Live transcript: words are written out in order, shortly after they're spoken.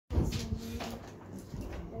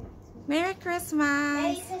Merry Christmas.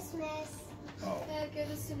 Merry Christmas. Oh. Give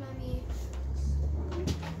this to mommy.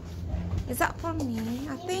 Is that for me?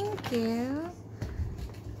 Oh, thank you.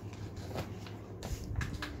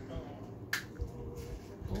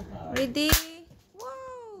 Ready?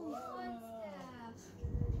 Whoa!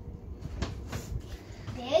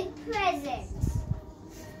 Big presents.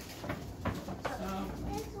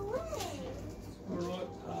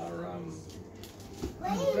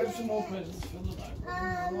 Alright, grab some more presents for the day.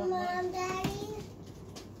 Mom, Daddy.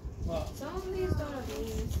 What? Some of these don't have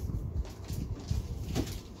names.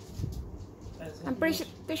 I'm pretty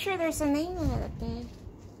sure there's a name on it, babe.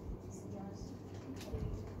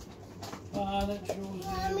 That's yours.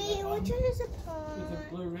 Mommy, which one is a With pond? a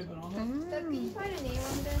blue ribbon on it. Dad, can you find a name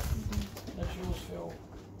on this? That's yours, Phil.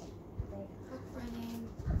 Look for a name.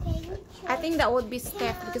 Okay, which I think that would be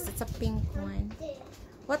Steph because it's a pink one.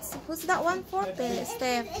 Who's that one for, babe?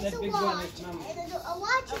 Steph. It's That a big one watch. is Mum. It's a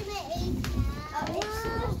watch and an iPad. It's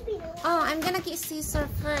supposed to be the Oh, I'm gonna get Caesar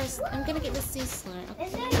first. I'm gonna get the Caesar. Okay.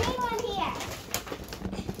 Is there a name on here?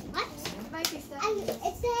 What? It might be It's Stephanie. the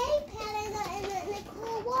iPad and the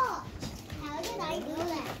cool watch. How did I do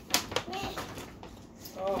that?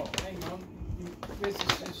 Oh, hang on. Where's the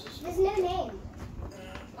scissors? There's no name.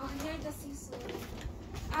 Oh, here's the Caesar.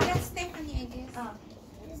 Ah, that's Stephanie, I guess. Oh.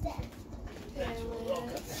 What is that?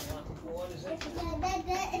 What is it? It's the iPad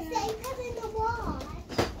and the watch.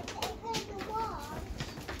 It's the iPad and the watch.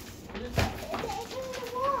 It's the iPad and the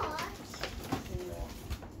watch.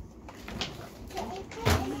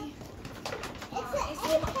 It's the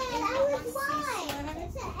iPad. I was right.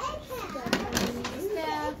 It's the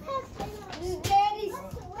iPad. Daddy's.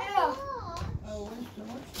 What's the watch? Oh, where's the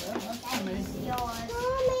watch there? That's me.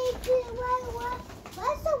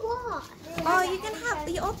 What's the watch? Oh, you can have.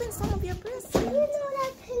 You open some of your You presents. know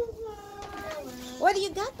that pink watch. What do you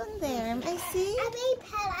got on there? I see. An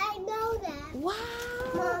iPad, I know that. Wow.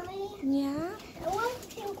 Mommy, Yeah. I want a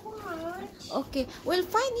pink watch. Okay, we'll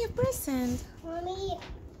find your present. Mommy.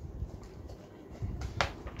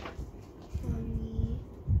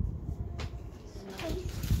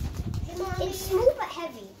 It's smooth but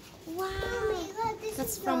heavy. Wow. Mommy, look, this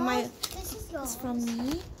That's is from my. yours. This is yours. That's from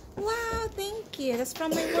me. Wow, thank you. That's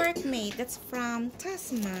from my workmate. That's from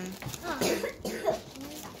Tasma. Oh. Wait,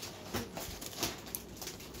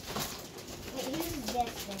 who's this?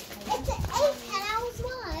 It's an iPad. I was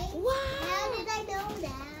right. Wow. How did I know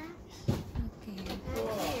that?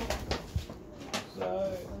 Okay. So,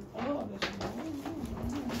 oh, this is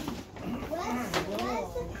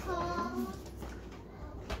What's the call?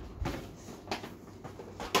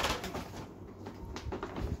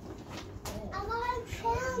 I want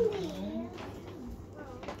candy.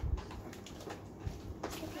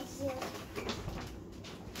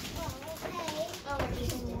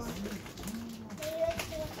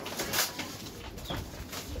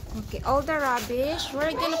 Okay, all the rubbish.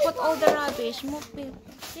 We're gonna put all the rubbish. Move it.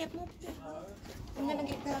 Yep, move it. I'm gonna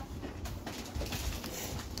get the.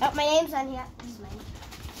 Oh, my name's on here. This is mine.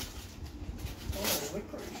 oh,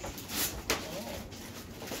 licorice.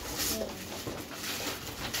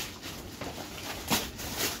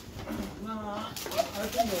 Nah,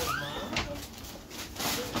 open yours, Mum.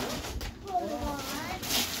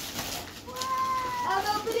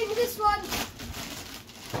 I'm opening this one.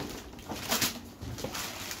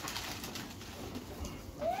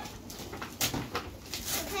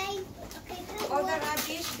 Okay. Okay. Put All the one.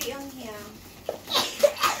 rubbish be on here.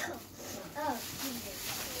 Oh.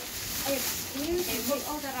 Okay, put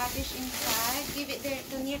all the rubbish inside. Give it there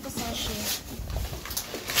to near to Sashi.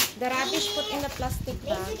 The rubbish put in the plastic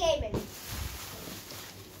Thanks for bag. gaming.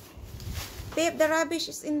 Babe, the rubbish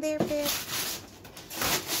is in there, babe.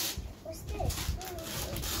 What's this?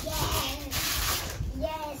 Yes.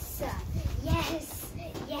 Yes. Yes.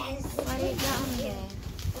 Yes. What is that on there?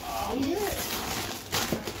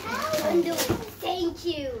 Undo it. Thank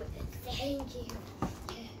you. Thank you.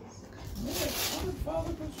 What did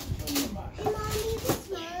Father put some in the mug? Hey, Mommy, this is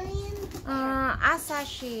mine.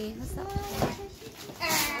 Asashi. What's that?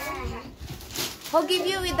 Who give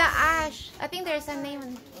you with the ash? I think there's a name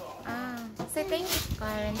on. Say thank you,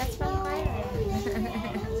 Karen. That's from Karen.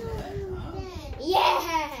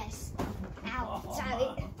 Yes. Ow. Sorry.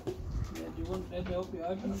 Yeah, do you want Dad to help you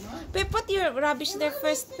open it, mate? Babe, put your rubbish there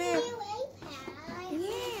first, babe.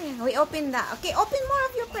 Yeah, we open that. Okay, open more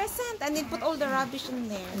of your present and then put all the rubbish in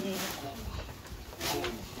there.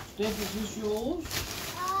 Steph, is this yours?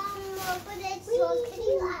 But it's so can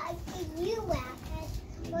you wrap it?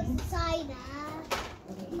 What's inside that?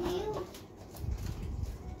 You.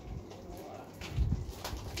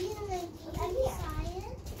 Inside it?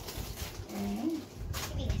 Mm-hmm.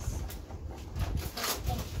 Give me this.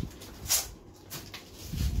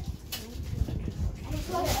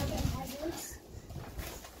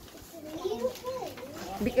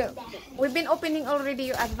 Because we've been opening already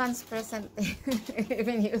your advance present. We've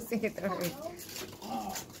been using it already.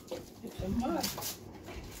 Oh, it's a mug.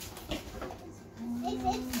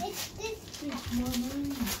 It's this. It's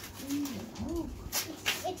money. Oh,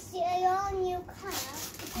 It's your new cup.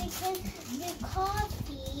 Because the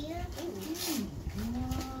coffee.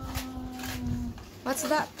 What's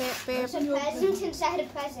that, Pep? It's a present inside a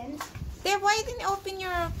present. Deb, why didn't you open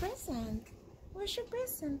your present? Where's your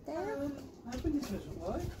present, Deb? I think this is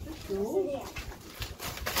what? It's yours.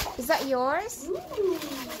 Is that yours? Ooh.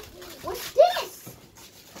 What's this?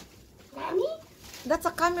 Mommy? That's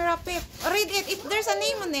a camera, Pep. Read it. There's a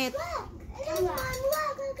name on it. Look.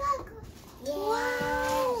 Look.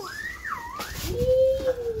 Wow. Yay.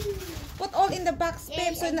 Put all in the box,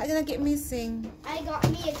 Pep, so it's not gonna get missing. I got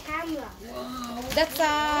me a camera. That's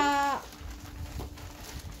a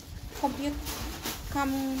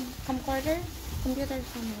camcorder. Computer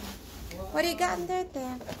camera. What do you got in there,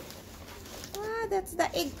 Deb? Wow, that's the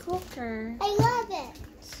egg cooker. I love it.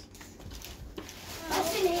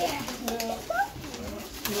 What's in here?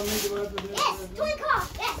 You want me to open it? Yes, toy car.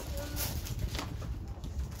 Yes.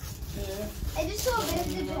 Yeah. I just saw a bit of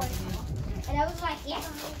the toy. And I was like, yes.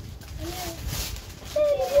 Can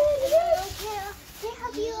I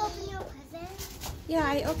help you open your present? Yeah,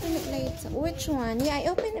 I open it later. Which one? Yeah, I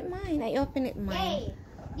open it mine. I open it mine. Yay.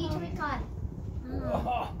 The toy car.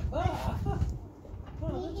 Oh,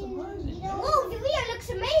 that's amazing. Whoa, the video looks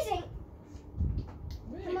amazing.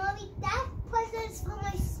 Mommy, that present's for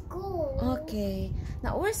my school. Okay.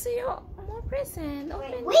 Now, where's your more present?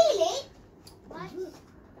 Open. Really? What?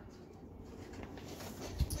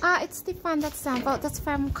 Ah, it's Stefan. That's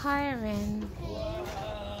from Karen.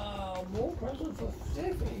 Wow, more presents for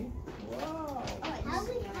Steffi. Wow. How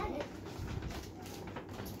we got it?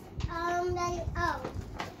 Then,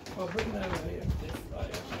 Oh, bring it over here.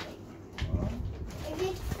 I'm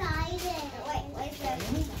excited. Wait, where's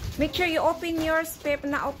the... Make sure you open yours, Pep,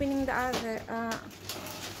 not opening the other. It's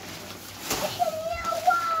a new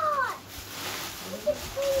one! It's a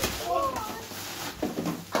free one!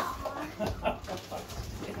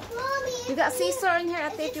 Mommy, You got scissor in here.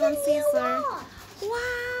 I'll take you one scissor.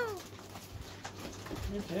 Wow.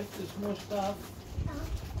 There's more stuff.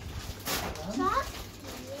 Chocolate?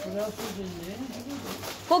 What else is in there?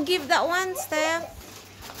 Who give that one, Steph?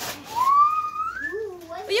 Ooh,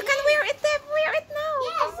 what's You can wear it, Steph. Wear it now.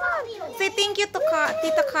 Yes, Mommy. Say thank you to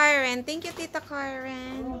Tita Karen. Thank you, Tita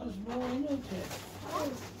Karen. Oh, there's more in it there.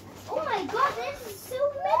 Oh my god, there's so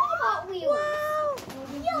many Hot Wheels.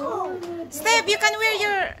 Wow. Steph, you can wear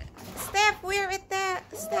your... Steph, wear it there.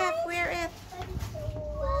 Steph, wear it.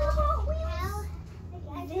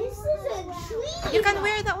 This is a tree. You can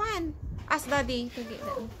wear that one. Ask Daddy to get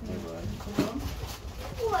that. Come on.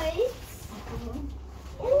 What?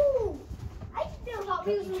 Ooh, I feel Hot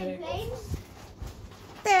Wheels make planes.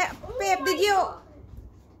 Pep, did you...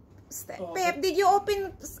 Pep, did you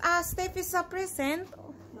open Stephy's present?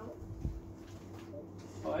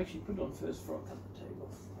 Oh, I actually put it on first before I cut the table.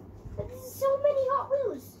 But there's so many Hot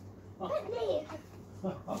Wheels. Look there.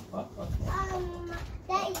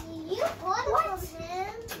 That you bought it from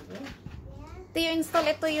him. Do you install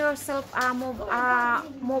it to yourself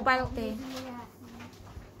mobile thing?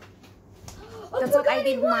 That's what I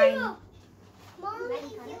did mine. Mommy,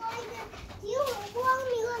 do you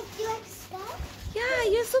like stuff? Yeah,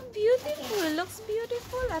 you're so beautiful. Looks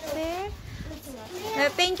beautiful up there.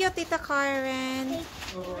 Thank you, Tita Karen.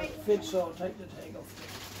 Alright, fit, so I'll take the tag off.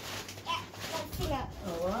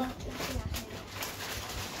 Alright.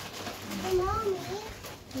 Hey, Mommy.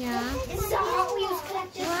 Yeah. This is a Hot Wheels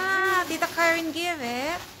collection. Wow, Tita Karen give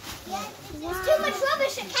it. There's too much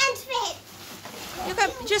rubbish, it can't fit. You can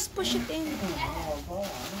just push it in. Oh, boy.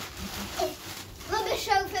 Rubbish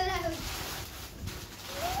overload.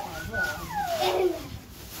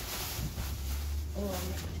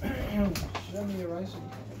 Show me your racing.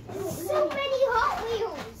 So many Hot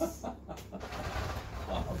Wheels.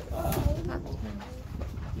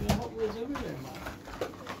 You know Hot Wheels everywhere, Mum.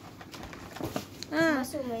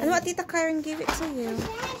 And what Tita Karen gave it to you?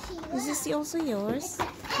 Is this also yours?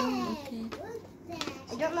 Oh, okay.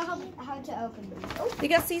 I don't know how to open them. Oh, You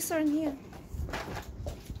got scissor in here.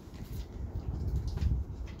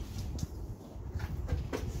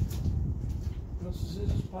 What's the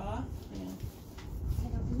scissors, Pa? I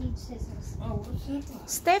don't need scissors. Oh, what's that, Pa?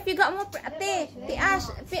 Steph, you got more. Ash,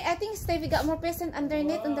 I think Steph, you got more present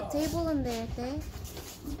underneath on the table on there, Te.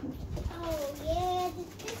 Oh, yeah.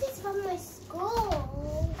 This is from my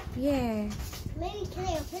school. Yeah. Maybe can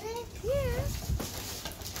I open it? Yeah.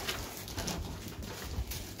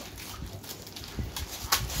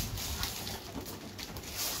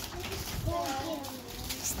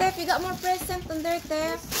 Steph, you got more present on there,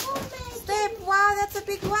 Steph. So many. Steph, wow, that's a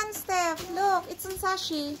big one, Steph. Look, it's on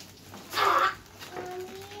Sashi.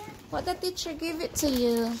 What the teacher gave it to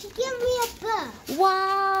you? She gave me a book.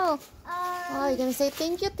 Wow. Oh, you're gonna say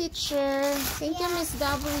thank you, teacher. Thank you, Miss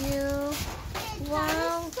W.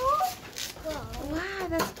 Wow. Wow,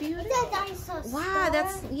 that's beautiful. It's a dinosaur Wow, store.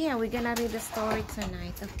 that's, yeah, we're gonna read the story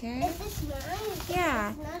tonight, okay? Is this mine?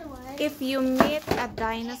 Yeah. There's another one. If you meet a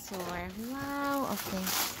dinosaur. Wow, okay.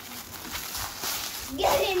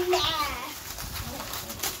 Get in there.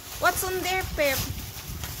 What's on there, Pip?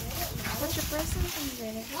 What's your present on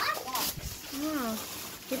there? What? Wow.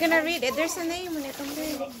 You're gonna read it. There's a name on it on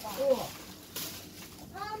there.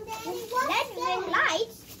 Daddy, what's Let's ring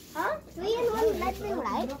lights. Huh? 3 in 1 let's ring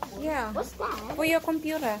light. Yeah. What's that? For your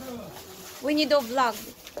computer. When you do vlog.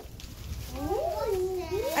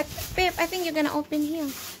 Pip, I think you're gonna open here.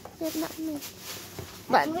 Pip, not me. I've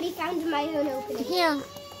But already found my own opening. here.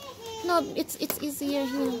 No, it's easier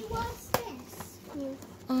here. What's this? You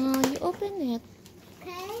open it.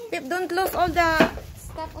 Okay. Pip, don't lose all the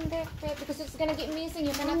stuff on there, Pip, because it's gonna get missing.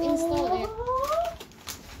 You cannot install it.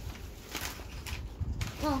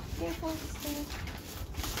 Oh, careful.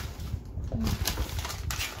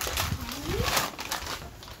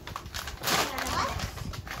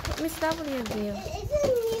 Miss W view. It's a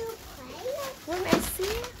new plane. When I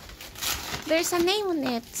see, there's a name on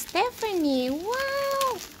it. Stephanie.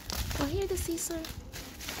 Wow. Oh, here the scissor.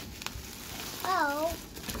 Oh.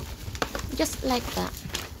 Just like that.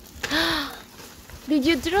 Did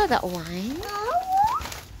you draw that one? Oh.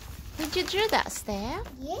 Did you draw that, Steph?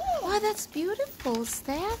 Yeah. Wow, that's beautiful,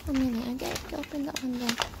 Steph. A minute, I get to open that one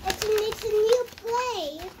then. It's a new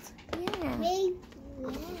plate. Yeah. Maybe.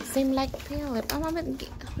 Same like Philip. Oh, Mama,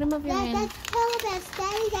 remove your hand. That's Philip,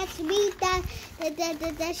 Daddy, that's me, the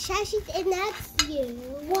Shashi, and that's you.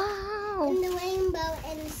 Wow. And the rainbow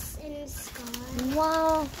and sky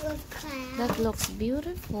Wow. with clouds. That looks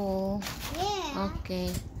beautiful. Yeah. Okay.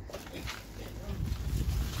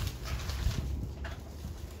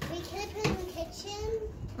 We can put it in the kitchen.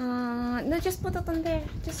 No, just put it on there.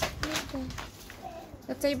 Just put it there.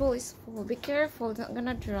 The table is full. Be careful, it's not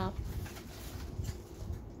gonna drop.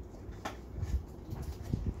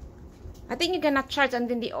 I think you're gonna charge and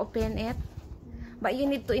then they open it. But you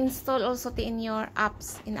need to install also in your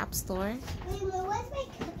apps in App Store. Wait, what's my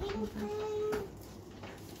cooking thing?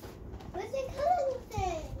 What's my cooking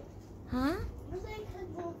thing? Huh? What's my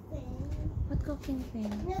cooking thing? What cooking thing?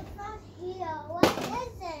 No, it's not here. What is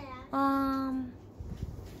it?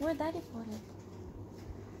 Where Daddy put it?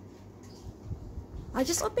 I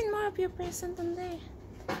just open more of your present on there.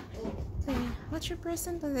 Okay, what's your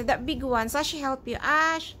present on there? That big one. Sashi help you.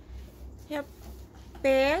 Ash, help.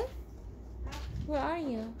 Belle, where are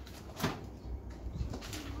you?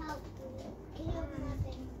 Help me. Can you open that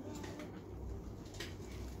thing?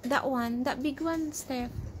 That one, that big one, Steph.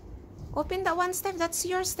 Open that one, Steph. That's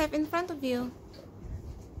your Steph in front of you.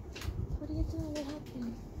 What do you do? What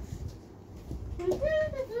happened?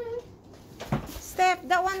 Steph,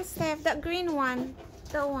 that one, Steph. That green one.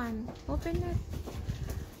 That one. Open it.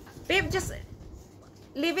 Pip, just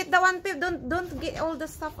leave it. The one, Pip. Don't get all the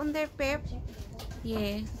stuff on there, Pip.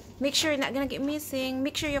 Yeah. Make sure you're not gonna get missing.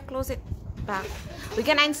 Make sure you close it back. We're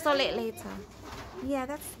gonna install it later. Yeah,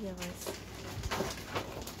 that's yours.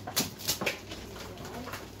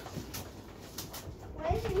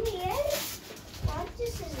 What is in here? What's the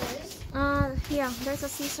scissors? Yeah, there's a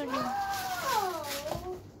scissor here. Oh.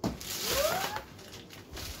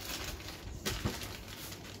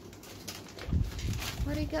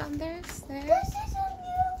 What do you got on there, Steph? This is a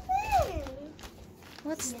new thing.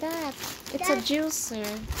 What's that? It's a juicer.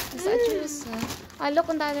 It's a juicer. I look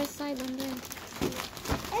on the other side on there.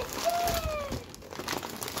 It's there.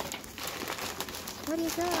 What do you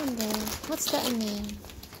got on there? What's that name?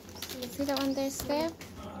 See that one there, Steph?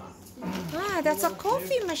 Ah, that's a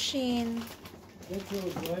coffee machine. That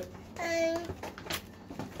feels wet.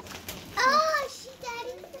 Oh, she got I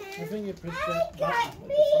it. think you push I that got button at the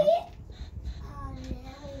me. front. Oh no!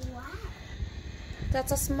 Wow.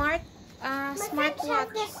 That's a smart Some watch. of my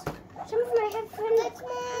headphones. That's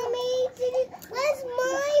mommy. Where's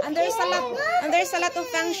my? And there's a lot of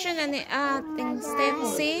function and things, Steph.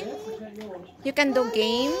 See? You can do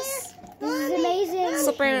games. This is amazing.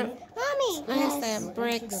 Super Mommy. nice the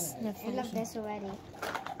bricks. I love this already.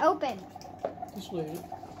 Open. This way.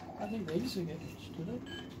 I think they used to get this, do they?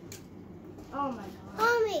 Oh my god.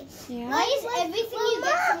 Mommy. Yeah. Why is everything you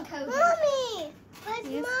get from Kobe? Mommy. Where's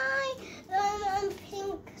Yes. my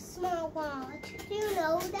pink small watch? Do you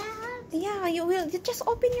know that? Yeah, you just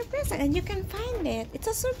open your present and you can find it. It's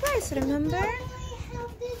a surprise, remember? I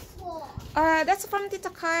have this watch. That's from Tita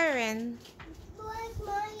Karen. Where's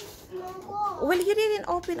my small Well, you didn't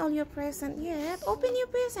open all your present yet. Open your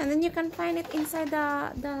present, and you can find it inside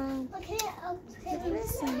the. Okay,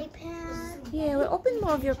 this iPad. Yeah, we open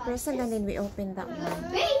more of your present, and then we open that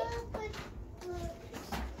one.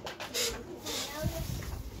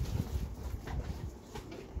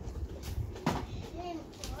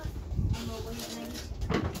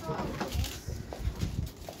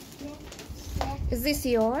 Is this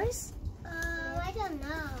yours? I don't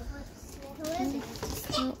know. Who is it?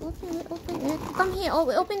 Open it. Come here. Oh,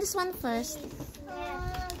 we open this one first.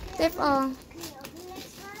 Step on.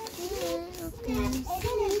 Okay. Is it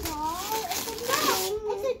a doll?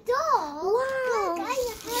 It's a doll. Wow. Look, I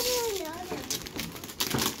have another.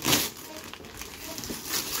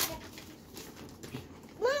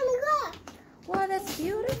 Mommy, look. Wow, that's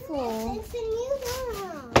beautiful. It's a new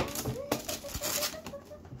doll.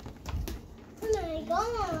 Oh my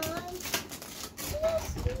god.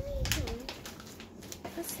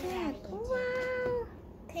 What's that? Wow.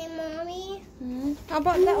 Okay, Mommy. How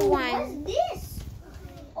about that What's one? this?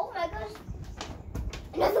 Oh my gosh.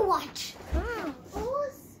 Another watch. Wow.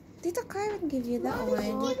 Tita Karen give you that one.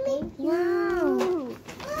 Give me. Wow.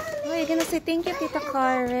 Oh, you're gonna say thank you, Tita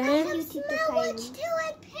Karen. You Tita Karen. Watch too.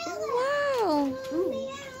 I Wow. Mommy,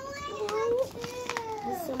 I only have two.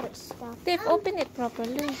 There's so much stuff. Dave, open it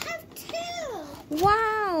properly. I have two.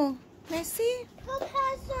 Wow. Messi. Pope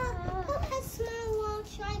has small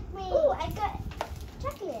watch like me. Oh, I got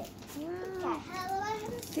chocolate. Wow. Hello, I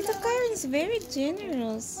have a Tita Karen is very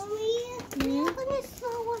generous. Mommy, can you open a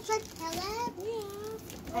small watch like Helen?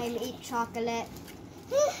 Yeah. I'll eat chocolate.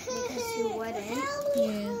 Because who wouldn't?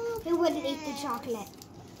 Yeah. Who wouldn't eat the chocolate?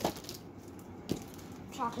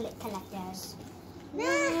 Chocolate collectors. Now,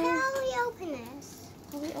 how do we open this?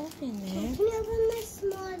 How we open Can it? you open my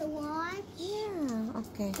small watch? Yeah.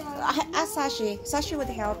 Okay. Ask Sashi. Sashi would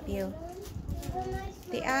help you. Open my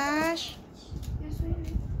The Ash.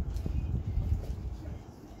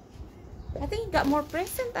 I think you got more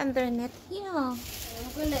present underneath here. I'm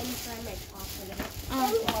gonna try my chocolate.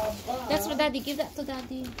 That's for Daddy. Give that to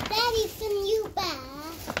Daddy. Daddy, it's a new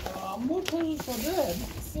bag. More presents for Dad.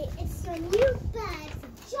 See, it's a new bag.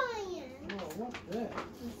 It's a giant. Oh, what's that?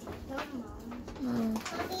 Oh.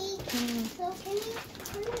 Mommy, so can you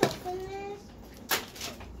open this?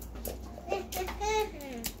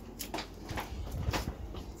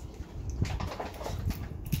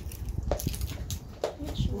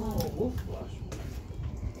 Oh, wolf flush.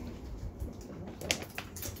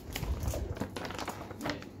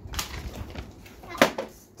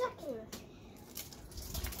 Stuck in it.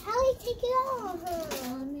 How do you take it off?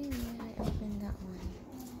 Mommy, I opened that one.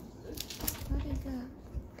 What is that?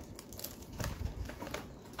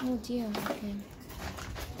 Oh dear. Okay.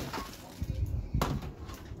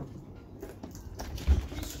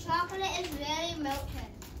 This chocolate is very melted.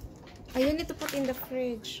 Oh, you need to put in the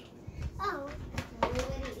fridge. Oh.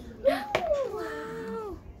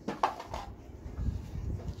 Wow.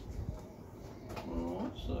 Oh,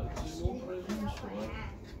 what's that? Is it more presents for that?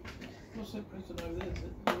 What's that present over there?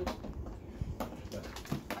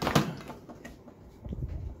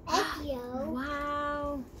 Egg yolk.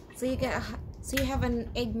 Wow. So you get so you have an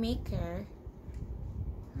egg maker.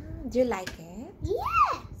 Do you like it?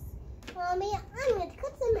 Yes. Mommy, I'm going to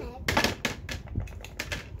cook some eggs.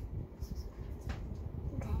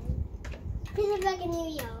 Okay. This is like a new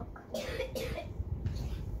yolk.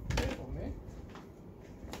 Careful, man.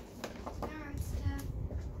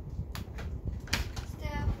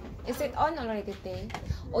 Is it on already, Tay?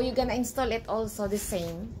 Or you gonna install it also the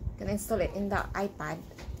same? Gonna install it in the iPad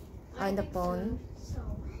or in the phone? So,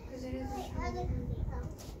 my other computer.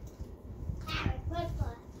 What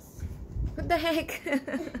books? What the heck?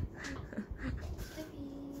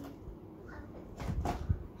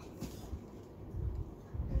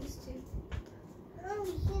 Oh,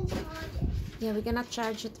 we can charge it. Yeah, we're gonna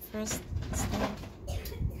charge it first.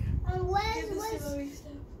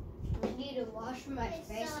 I need to wash my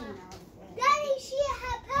face now. Daddy, she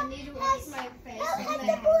I need to wash my face. I and have my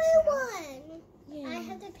the hands blue now. one. I Yeah.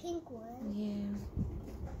 have the pink one. Yeah.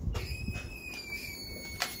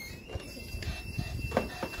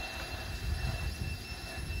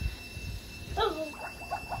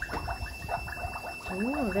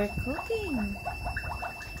 Oh, they're cooking.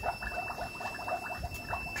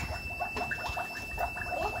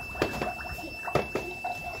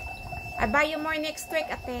 I buy you more next week,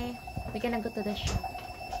 ate. We're gonna go to the shop.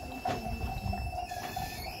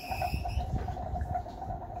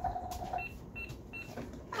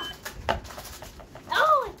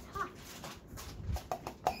 Oh, it's hot.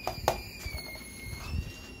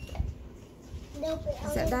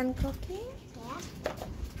 Is that done cooking? Yeah.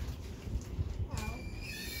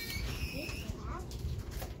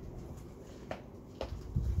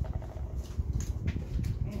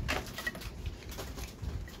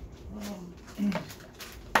 Oh. Yeah.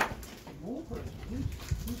 More presents.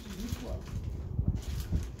 This is this one.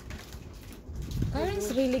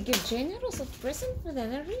 Parents really give generous of present for them.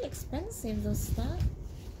 They're really expensive, those stuff.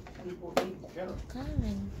 We bought them carrot.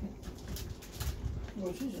 Karen. No,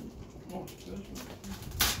 it isn't. Oh, it's this one.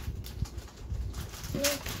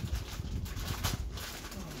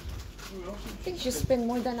 Who else I think you spend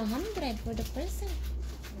more than 100 for the present.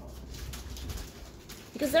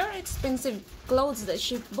 Because there are expensive clothes that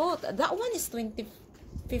she bought. That one is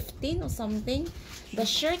 15 or something. The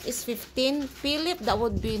shirt is 15. Philip, that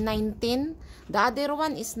would be 19. The other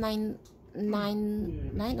one is 9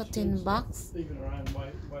 or 10 bucks. Even around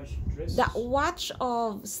why she dresses. The watch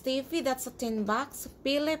of Stevie, that's a 10 bucks.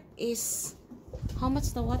 Philip is, how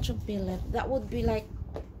much the watch of Philip? That would be like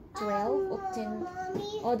 12 or 10.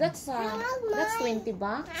 Mommy. Oh, that's 20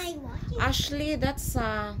 bucks. I want it. Ashley, that's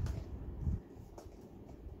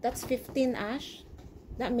 15, Ash.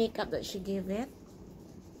 That makeup that she gave it.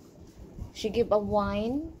 She gave a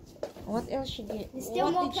wine. What else she gave? There's still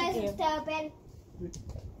What more did she presents give? to open.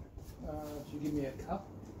 She give me a cup.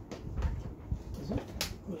 Is it?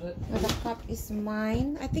 Was it? Oh, the cup is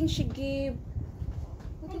mine. I think she gave.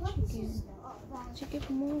 What did she give? She gave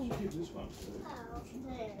more. She gave this one too. Oh.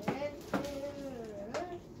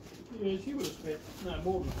 Yeah, she would have spent no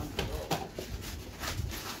more than $100.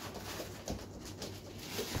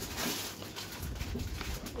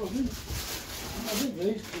 Well, I think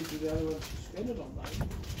these kids are the only ones who spend it on, mate.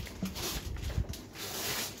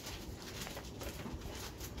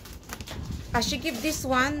 She gave this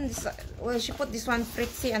one. Well, she put this one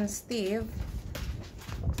Fritzy and Steve.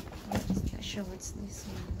 I'm just not sure what's this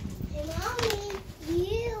one. Hey, Mommy,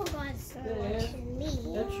 you got so Yeah. much in me.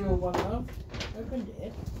 That's your one, love. Open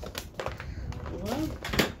it. One.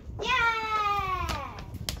 Yeah!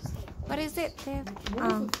 What is it, Steve?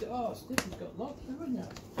 Oh, Stephen's got lots, haven't you?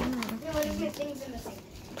 No, what are your things in the sink?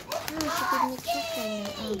 She gave me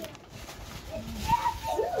chocolate. Ooh,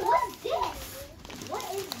 what's this? What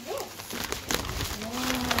is this?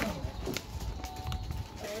 Wow.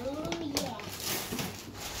 Oh, yes.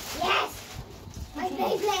 Yes! My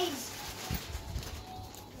Beyblades!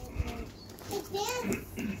 What's this?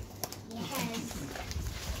 Yes.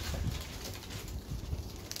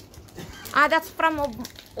 That's from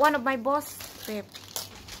one of my boss trip.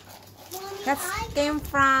 Mommy, That came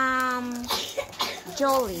from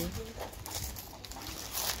Jolie.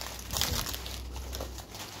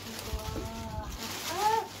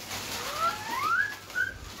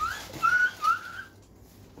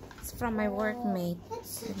 It's from my workmate. That's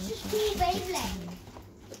such a cool Beyblade.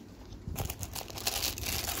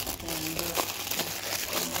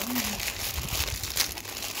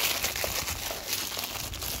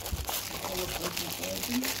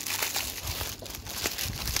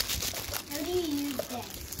 How do you use this?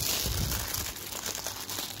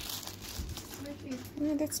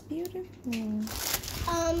 Oh, that's beautiful.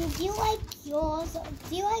 Do you like yours?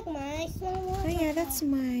 Do you like my small one? Oh yeah, that's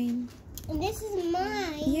mine. And this is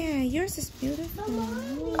mine. Yeah, yours is beautiful.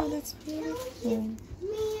 Mommy, Oh, that's beautiful. Me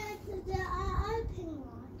the iPad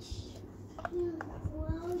watch.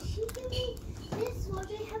 Well, she gave me this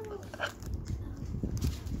watch. I have a...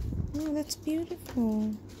 Oh, that's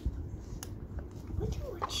beautiful. What the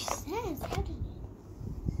watch says? How did it?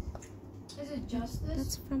 Is it just this?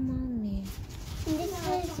 That's from mommy. And this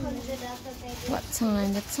is What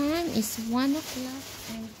time? The time is 1 o'clock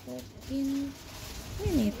and 14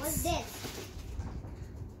 minutes. What's this?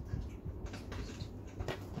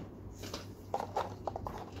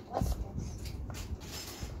 What's this?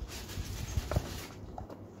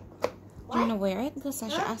 Do you wanna wear it? Go,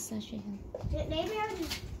 Sasha. Huh? Ask Sasha. Maybe I'll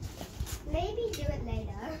just do it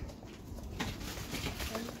later.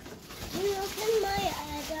 Can you open my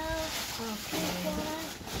other watch?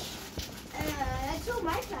 That's all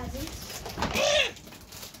my presents.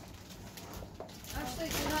 Actually,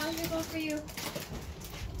 here's one for you.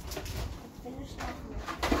 Finish that one.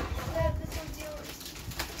 This one's yours.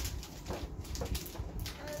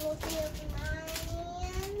 I'm looking at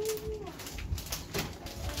mine.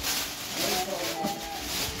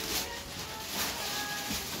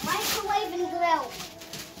 Microwave and grill.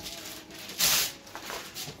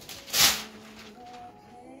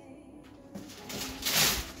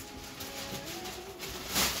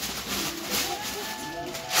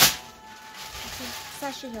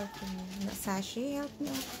 Sashi help me. No, Sashi help me.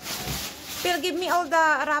 Phil, give me all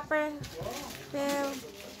the wrapper. Phil.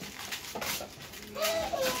 Did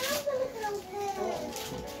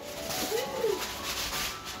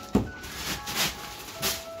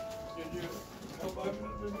you help open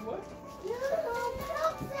it the way?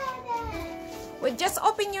 Wait, just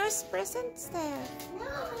open your present, Steph. No.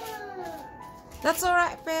 That's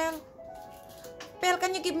alright, Pel. Pel,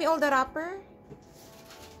 can you give me all the wrapper?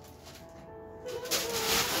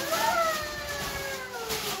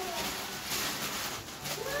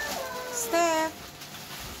 Steph.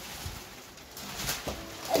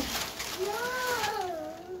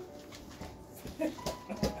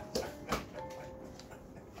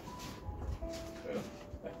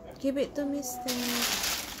 Give it to me, Steph.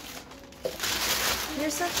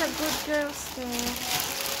 You're such a good girl, Steph.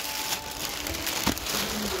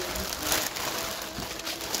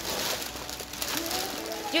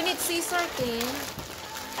 You need scissor, Tim.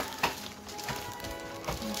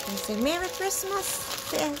 Okay, say Merry Christmas.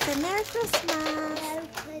 Say Merry Christmas.